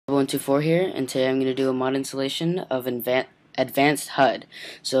Debug124 here, and today I'm going to do a mod installation of Advanced HUD.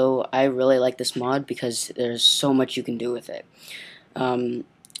 So I really like this mod because there's so much you can do with it.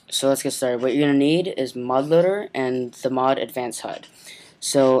 So let's get started. What you're going to need is mod loader and the mod Advanced HUD.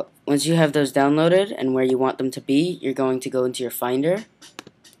 So once you have those downloaded and where you want them to be, you're going to go into your Finder,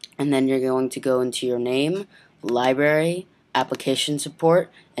 and then you're going to go into your name, library, application support,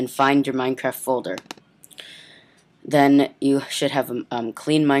 and find your Minecraft folder. Then you should have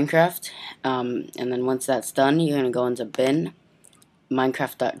clean Minecraft, and then once that's done, you're going to go into bin,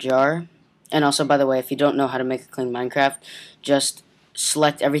 minecraft.jar, and also, by the way, if you don't know how to make a clean Minecraft, just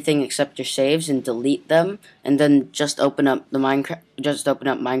select everything except your saves and delete them, and then just open up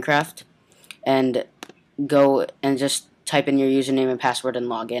Minecraft, and go and just type in your username and password and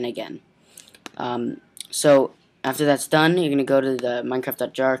log in again. So after that's done, you're going to go to the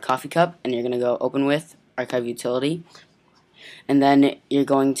minecraft.jar coffee cup, and you're going to go open with archive utility, and then you're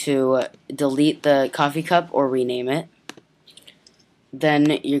going to delete the coffee cup or rename it.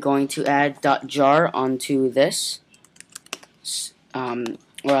 Then you're going to add .jar onto this, or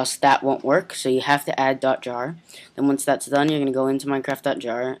else that won't work, so you have to add .jar. Then once that's done, you're going to go into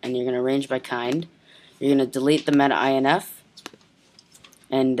minecraft.jar, and you're going to arrange by kind. You're going to delete the meta inf,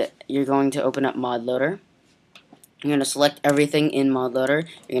 and you're going to open up mod loader. You're going to select everything in mod loader.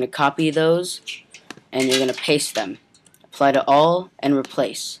 You're going to copy those, and you're going to paste them. Apply to all and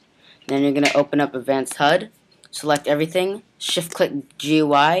replace. Then you're going to open up Advanced HUD, select everything, shift-click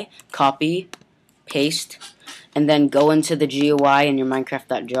GUI, copy, paste, and then go into the GUI in your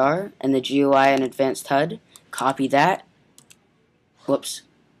Minecraft.jar and the GUI in Advanced HUD, copy that,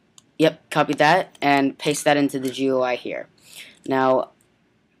 copy that, and paste that into the GUI here. Now,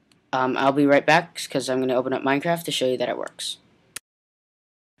 I'll be right back because I'm going to open up Minecraft to show you that it works.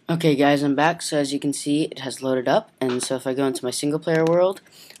 Okay guys, I'm back. So as you can see, it has loaded up, and so if I go into my single player world,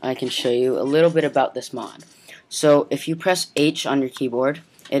 I can show you a little bit about this mod. So if you press H on your keyboard,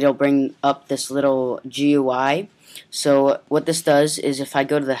 it'll bring up this little GUI. So what this does is if I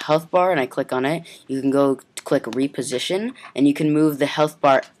go to the health bar and I click on it, you can go click reposition, and you can move the health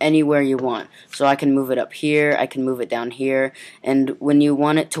bar anywhere you want. So I can move it up here, I can move it down here, and when you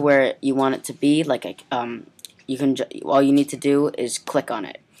want it to where you want it to be, like you can, all you need to do is click on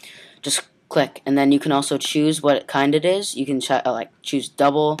it. Just click, and then you can also choose what kind it is. You can choose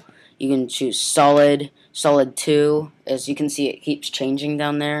double, you can choose solid, solid 2. As you can see, it keeps changing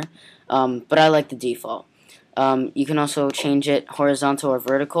down there, but I like the default. You can also change it horizontal or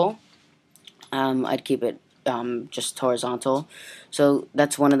vertical. I'd keep it just horizontal. So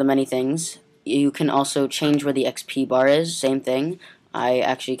that's one of the many things. You can also change where the XP bar is, same thing. I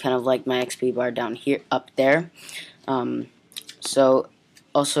actually kind of like my XP bar down here, up there. So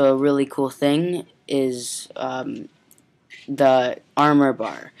also a really cool thing is the armor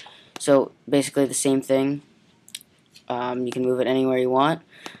bar. So basically the same thing. You can move it anywhere you want,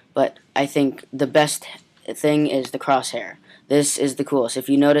 but I think the best thing is the crosshair. This is the coolest. If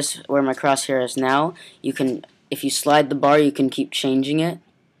you notice where my crosshair is now, you can, if you slide the bar, you can keep changing it.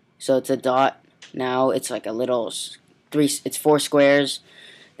 So it's a dot. Now it's like a little it's 4 squares.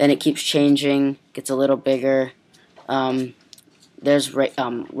 Then it keeps changing, gets a little bigger. This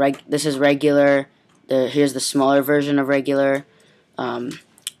is regular. Here's the smaller version of regular,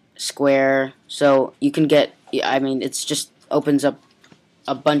 square. So you can get, I mean, it's just opens up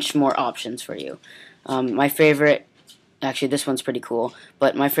a bunch more options for you. My favorite, actually this one's pretty cool,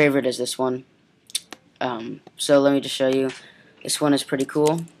 but my favorite is this one. So let me just show you. This one is pretty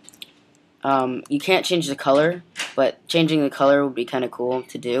cool. You can't change the color, but changing the color would be kind of cool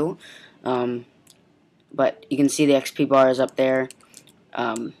to do. But you can see the XP bar is up there.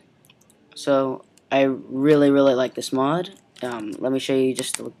 So I really like this mod. Let me show you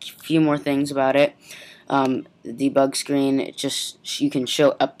just a few more things about it. The debug screen, you can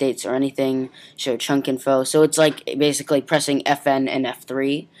show updates or anything, show chunk info. So it's like basically pressing FN and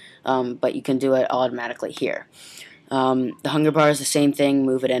F3, but you can do it automatically here. The hunger bar is the same thing,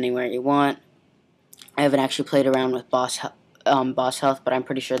 move it anywhere you want. I haven't actually played around with boss health, but I'm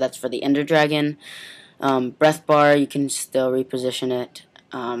pretty sure that's for the Ender Dragon. Breath bar, you can still reposition it.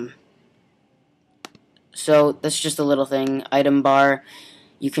 So that's just a little thing. Item bar,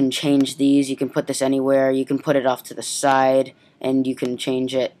 you can change these. You can put this anywhere. You can put it off to the side, and you can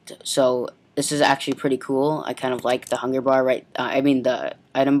change it. So this is actually pretty cool. I kind of like the hunger bar the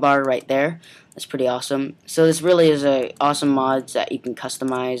item bar right there. That's pretty awesome. So this really is a awesome mods that you can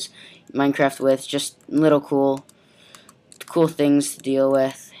customize Minecraft with. Just little cool things to deal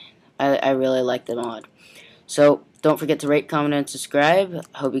with. I really like the mod. So don't forget to rate, comment, and subscribe.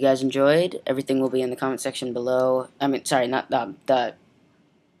 Hope you guys enjoyed. Everything will be in the comment section below. I mean, sorry, not the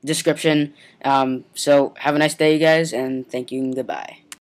description. So have a nice day, you guys, and thank you and goodbye.